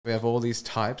We have all these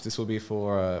types. This will be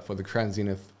for the Crown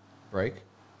Zenith break.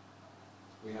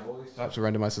 We have all these types.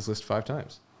 We'll randomize this list 5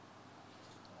 times.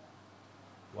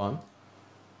 1,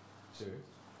 2,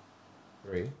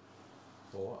 3,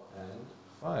 4, and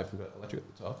 5. We've got electric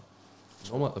at the top,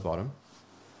 normal at the bottom.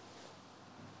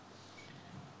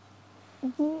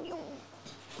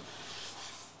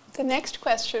 The next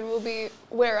question will be,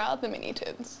 where are the mini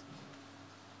tins?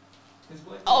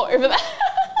 Oh, over there.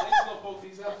 Blake's not bulked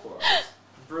these out for us.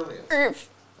 Brilliant. Oof.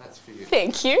 That's for you.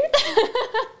 Thank you.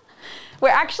 We're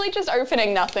actually just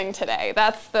opening nothing today.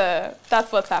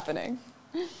 That's what's happening.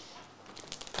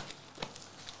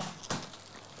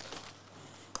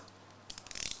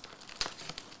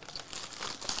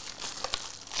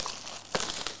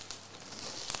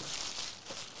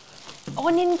 Oh,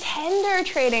 Nintendo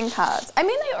trading cards. I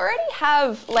mean, they already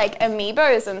have like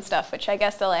amiibos and stuff, which I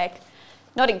guess are like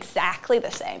not exactly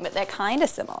the same, but they're kind of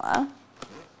similar.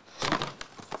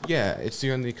 Yeah, it's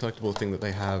the only collectible thing that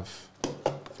they have.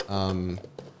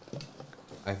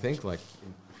 I think like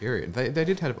period. They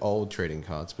did have old trading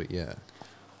cards, but yeah.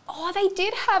 Oh, they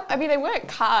did have. I mean, they weren't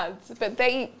cards, but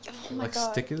they. Oh my like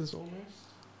God. stickers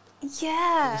almost.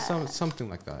 Yeah. Something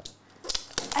like that.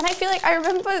 And I feel like I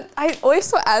remember I always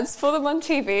saw ads for them on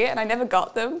TV and I never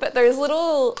got them, but those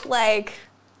little like,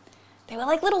 they were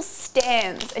like little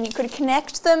stands and you could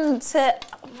connect them to,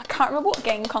 I can't remember what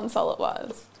game console it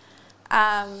was.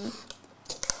 And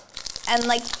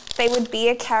like they would be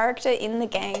a character in the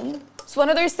game. It's one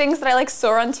of those things that I like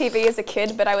saw on TV as a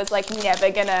kid, but I was like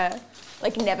never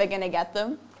gonna get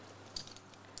them.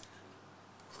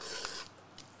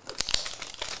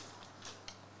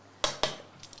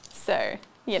 So,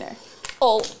 you know,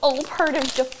 all part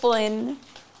of the fun.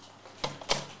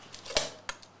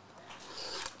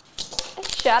 A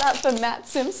shout out for Matt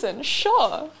Simpson,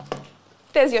 sure.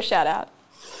 There's your shout out.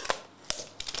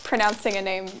 Pronouncing a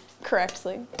name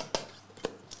correctly.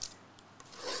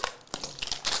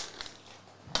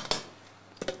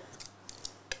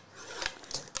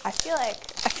 I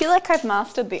feel like I've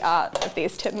mastered the art of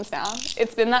these tins now.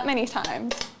 It's been that many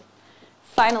times.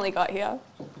 Finally got here.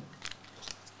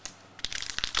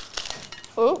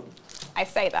 Ooh, I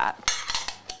say that.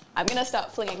 I'm gonna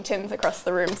start flinging tins across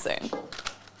the room soon.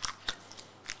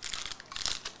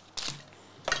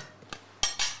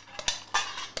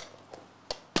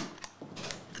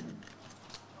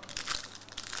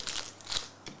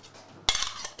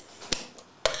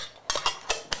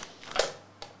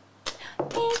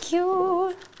 Thank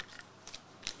you.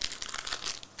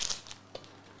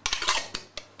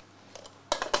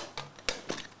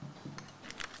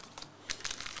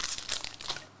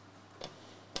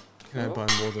 Can I buy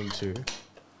more than 2?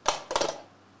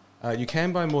 You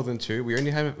can buy more than 2. We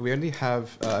only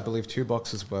have I believe 2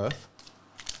 boxes worth.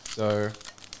 So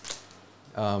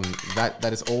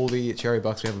that is all the cherry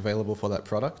bucks we have available for that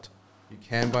product. You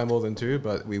can buy more than 2,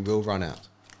 but we will run out.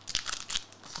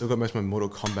 Still got most of my Mortal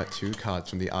Kombat 2 cards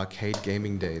from the arcade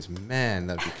gaming days. Man,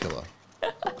 that'd be killer.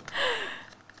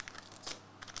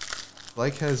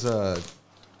 Blake has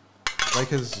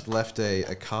left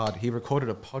a card. He recorded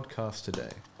a podcast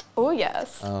today. Oh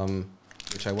yes.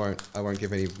 Which I won't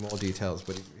give any more details,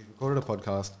 but he recorded a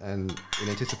podcast, and in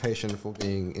anticipation for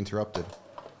being interrupted,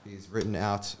 he's written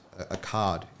out a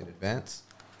card in advance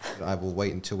that I will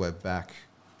wait until we're back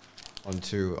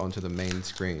onto the main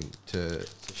screen to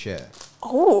share.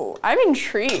 Oh, I'm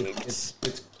intrigued. It's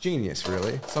genius,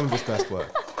 really. Some of his best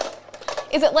work.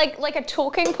 Is it like a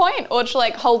talking point, or to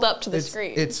like hold up to the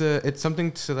screen? It's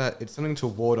something to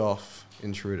ward off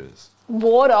intruders.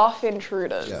 Ward off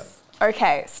intruders. Yeah.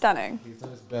 Okay, stunning. He's done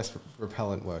his best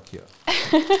repellent work here.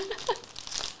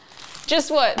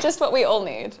 Just what we all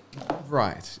need.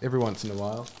 Right, every once in a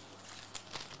while.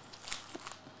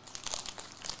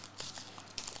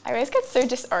 I always get so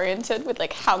disoriented with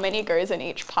like how many goes in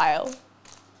each pile.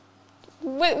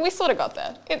 We sort of got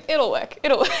there. It'll work.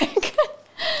 It'll work.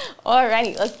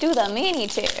 Alrighty, let's do the mini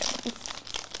tins.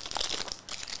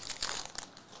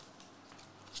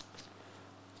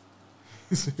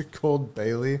 Is it called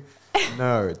Bailey?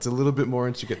 No, it's a little bit more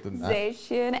intricate than that.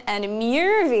 Zation and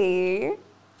Murvy.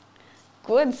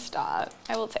 Good start.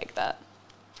 I will take that.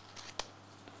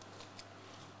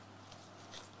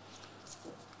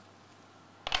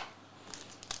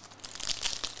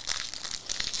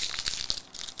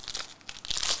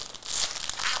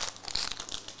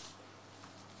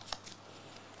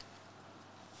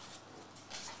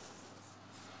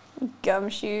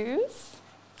 Gumshoes.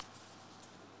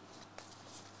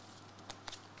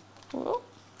 Ooh.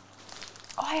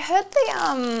 Oh, I heard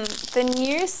the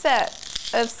new set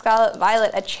of Scarlet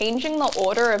Violet are changing the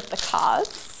order of the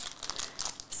cards.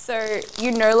 So So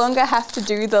you no longer have to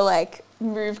do the like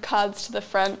move cards to the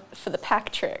front for the pack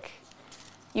trick.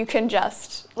 You can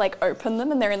just like open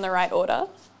them and they're in the right order.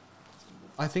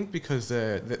 I think because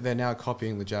they're now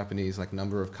copying the Japanese like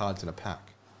number of cards in a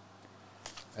pack,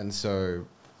 and so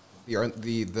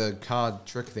the card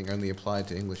trick thing only applied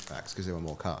to English packs because there were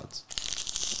more cards.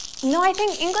 No, I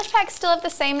think English packs still have the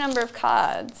same number of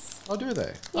cards. Oh, do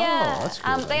they? Yeah. Oh, that's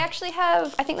cool. They actually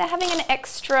have, I think they're having an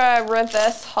extra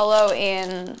reverse holo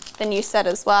in the new set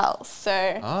as well. So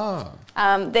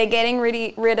they're getting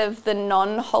rid of the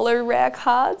non-holo rare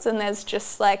cards, and there's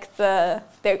just like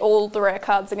all the rare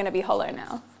cards are going to be holo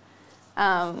now,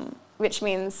 which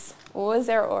means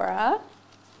Zeraora.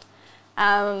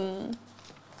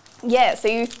 Yeah, so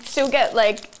you still get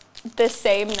like the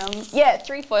same number. Yeah,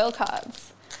 3 foil cards.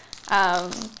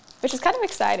 Which is kind of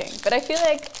exciting, but I feel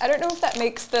like, I don't know if that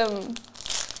makes them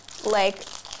like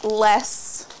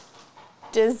less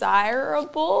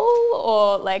desirable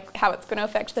or like how it's going to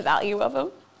affect the value of them.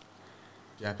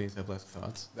 Japanese have less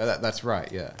cards. That's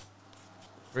right, yeah.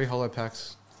 3 holo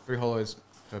packs, 3 holos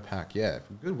per pack, yeah.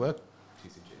 Good work,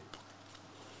 TCG.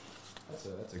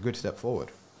 That's a good step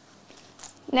forward.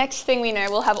 Next thing we know,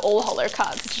 we'll have all holo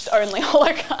cards, it's just only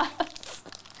holo cards.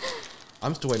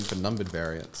 I'm still waiting for numbered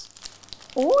variants.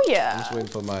 Oh yeah. I'm just waiting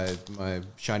for my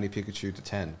shiny Pikachu to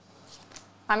 10.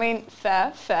 I mean,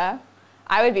 fair.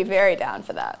 I would be very down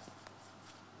for that.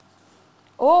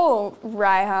 Oh,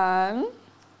 Raihan.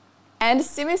 And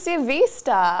Simicia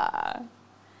V-Star.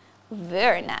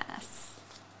 Very nice.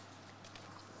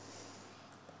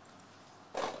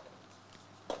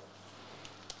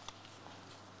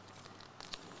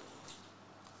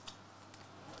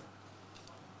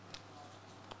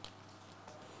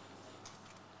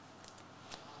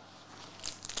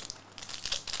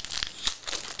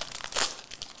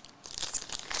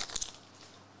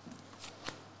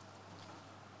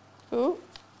 Ooh.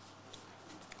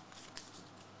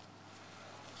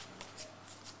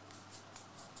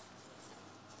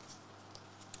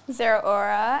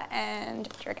 Zeraora and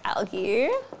Drake Algae.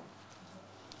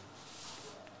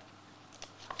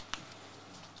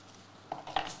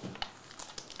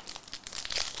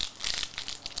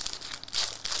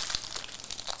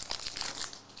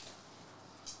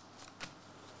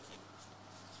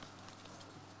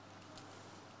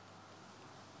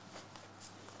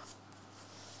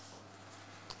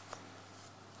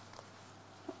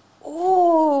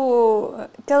 Ooh,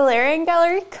 Galarian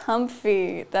Gallery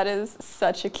Comfy. That is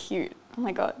such a cute, oh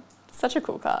my god, such a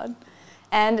cool card.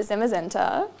 And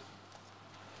Zamazenta.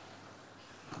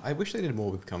 I wish they did more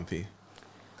with Comfy.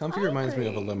 Comfy reminds me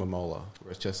of a Limamola,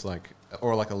 where it's just like,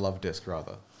 or like a Love Disc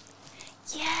rather.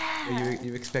 Yeah.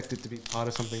 You expect it to be part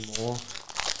of something more.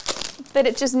 But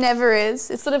it just never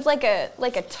is. It's sort of like a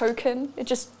token. It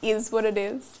just is what it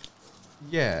is.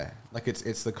 Yeah, like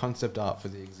it's the concept art for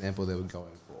the example they were going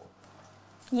for.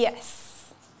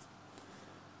 Yes.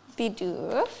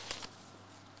 Bidoof.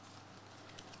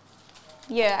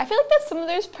 Yeah, I feel like there's some of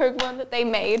those Pokemon that they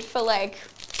made for like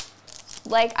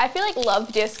I feel like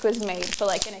Love Disc was made for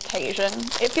like an occasion.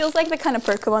 It feels like the kind of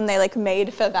Pokemon they like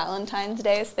made for Valentine's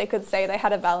Day, so they could say they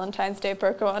had a Valentine's Day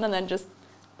Pokemon and then just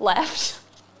left.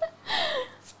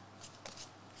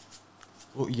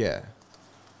 Well, yeah.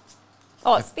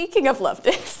 Oh, speaking of Love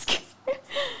Disc.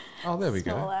 Oh, there we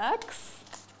go. Snorlax.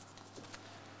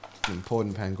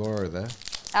 Important Pangoro there.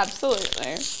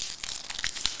 Absolutely.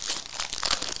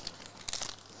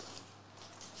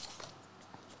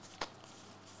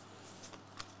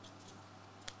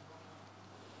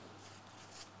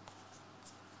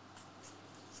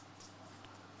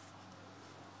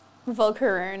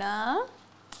 Volcarona.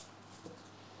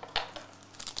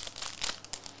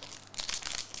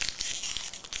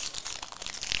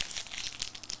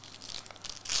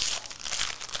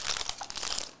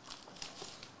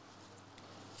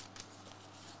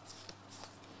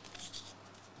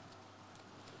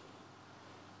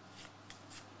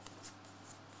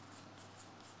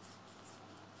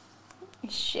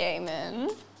 Shaman.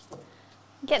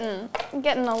 Getting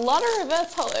a lot of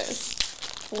reverse holos.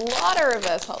 Lot of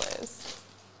reverse holos.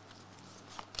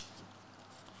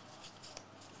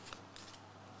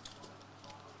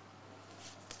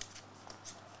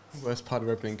 Worst part of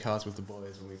opening cards with the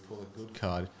boys, when we pull a good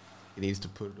card, he needs to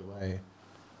put it away.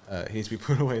 He needs to be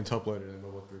put away and top loaded and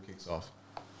level 3 kicks off.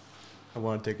 I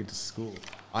want to take it to school.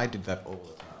 I did that all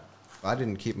the time. I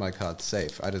didn't keep my cards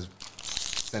safe. I just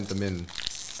sent them in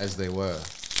as they were.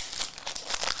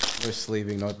 No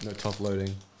sleeving, no top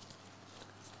loading.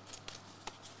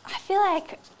 I feel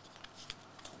like,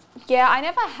 yeah, I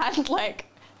never had like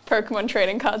Pokemon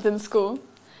trading cards in school.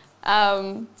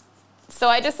 So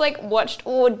I just like watched,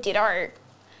 Ditto.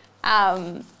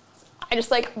 I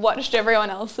just like watched everyone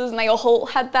else's and they all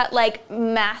had that like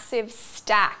massive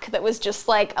stack that was just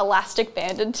like elastic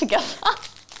banded together.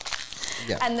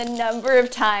 Yeah. And the number of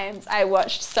times I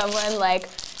watched someone like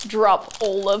drop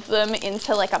all of them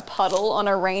into like a puddle on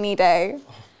a rainy day.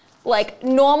 Like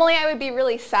normally I would be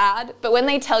really sad, but when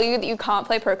they tell you that you can't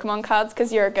play Pokemon cards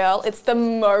because you're a girl, it's the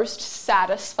most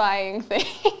satisfying thing.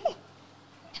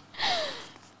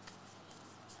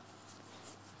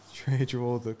 Trade you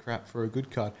all the crap for a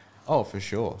good card. Oh, for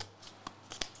sure.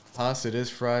 Pass, it is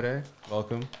Friday.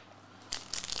 Welcome.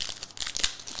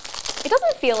 It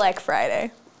doesn't feel like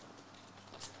Friday.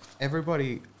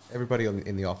 Everybody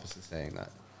in the office is saying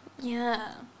that.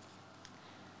 Yeah.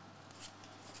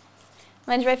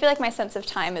 Mind you, I feel like my sense of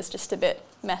time is just a bit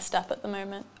messed up at the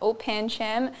moment. Oh,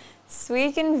 Pancham,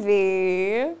 Suican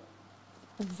V.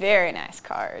 Very nice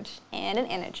card. And an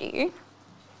energy.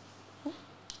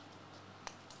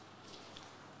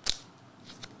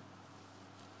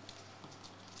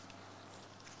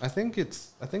 I think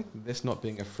this not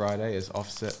being a Friday is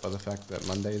offset by the fact that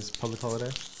Monday is public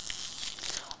holiday.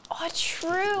 Oh,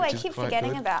 true. I keep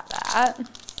forgetting good. about that.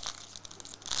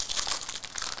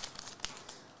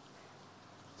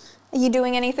 Are you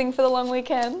doing anything for the long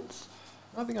weekend?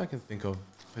 Nothing I can think of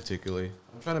particularly.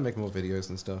 I'm trying to make more videos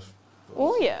and stuff.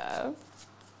 Oh, yeah.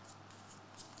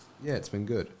 Yeah, it's been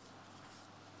good.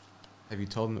 Have you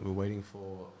told them that we're waiting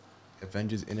for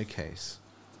Avengers in a case?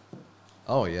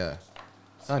 Oh, yeah.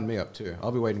 Sign me up too.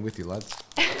 I'll be waiting with you, lads.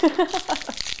 Those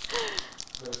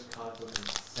cards look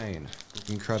insane. Look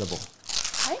incredible.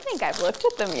 I don't think I've looked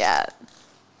at them yet.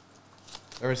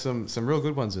 There are some real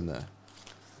good ones in there.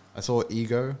 I saw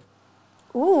Ego.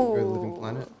 Ooh. Ego the Living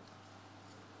Planet.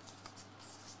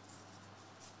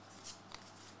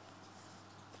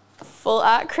 Full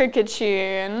Art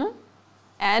Cricketune.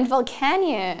 And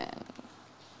Volcanion.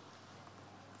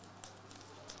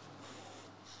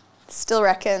 Still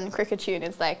reckon Cricketune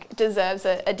is like, deserves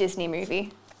a Disney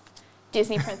movie.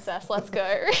 Disney princess, let's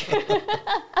go.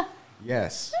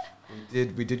 Yes,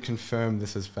 we did confirm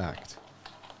this as fact.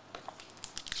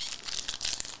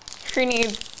 Who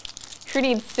needs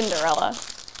Cinderella?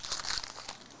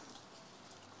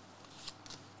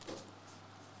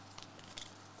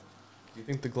 Do you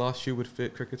think the glass shoe would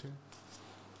fit Cricketer?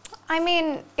 I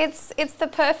mean, it's the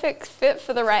perfect fit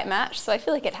for the right match, so I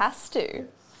feel like it has to.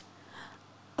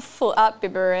 Full Art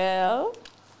Bibarel.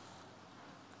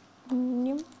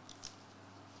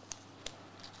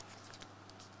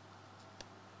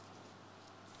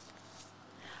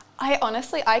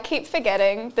 I keep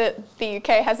forgetting that the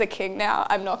UK has a king now.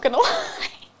 I'm not gonna lie.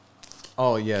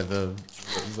 Oh yeah,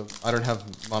 I don't have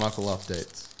monocle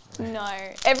updates. No.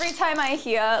 Every time I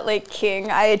hear like king,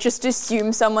 I just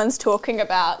assume someone's talking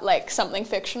about like something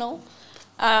fictional.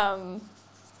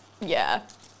 Yeah.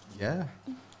 Yeah.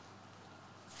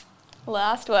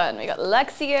 Last one, we got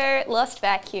Luxio, Lost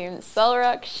Vacuum,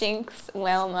 Solrock, Shinx,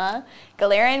 Welma,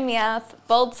 Galarian Meowth,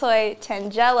 Boltoy,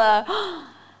 Tangela,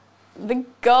 the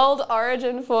Gold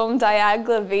Origin Form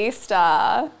Diagla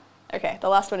V-Star. Okay, the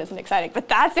last one isn't exciting, but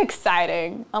that's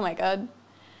exciting. Oh my god.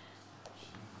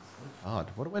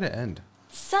 What a way to end.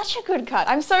 Such a good card.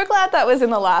 I'm so glad that was in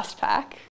the last pack.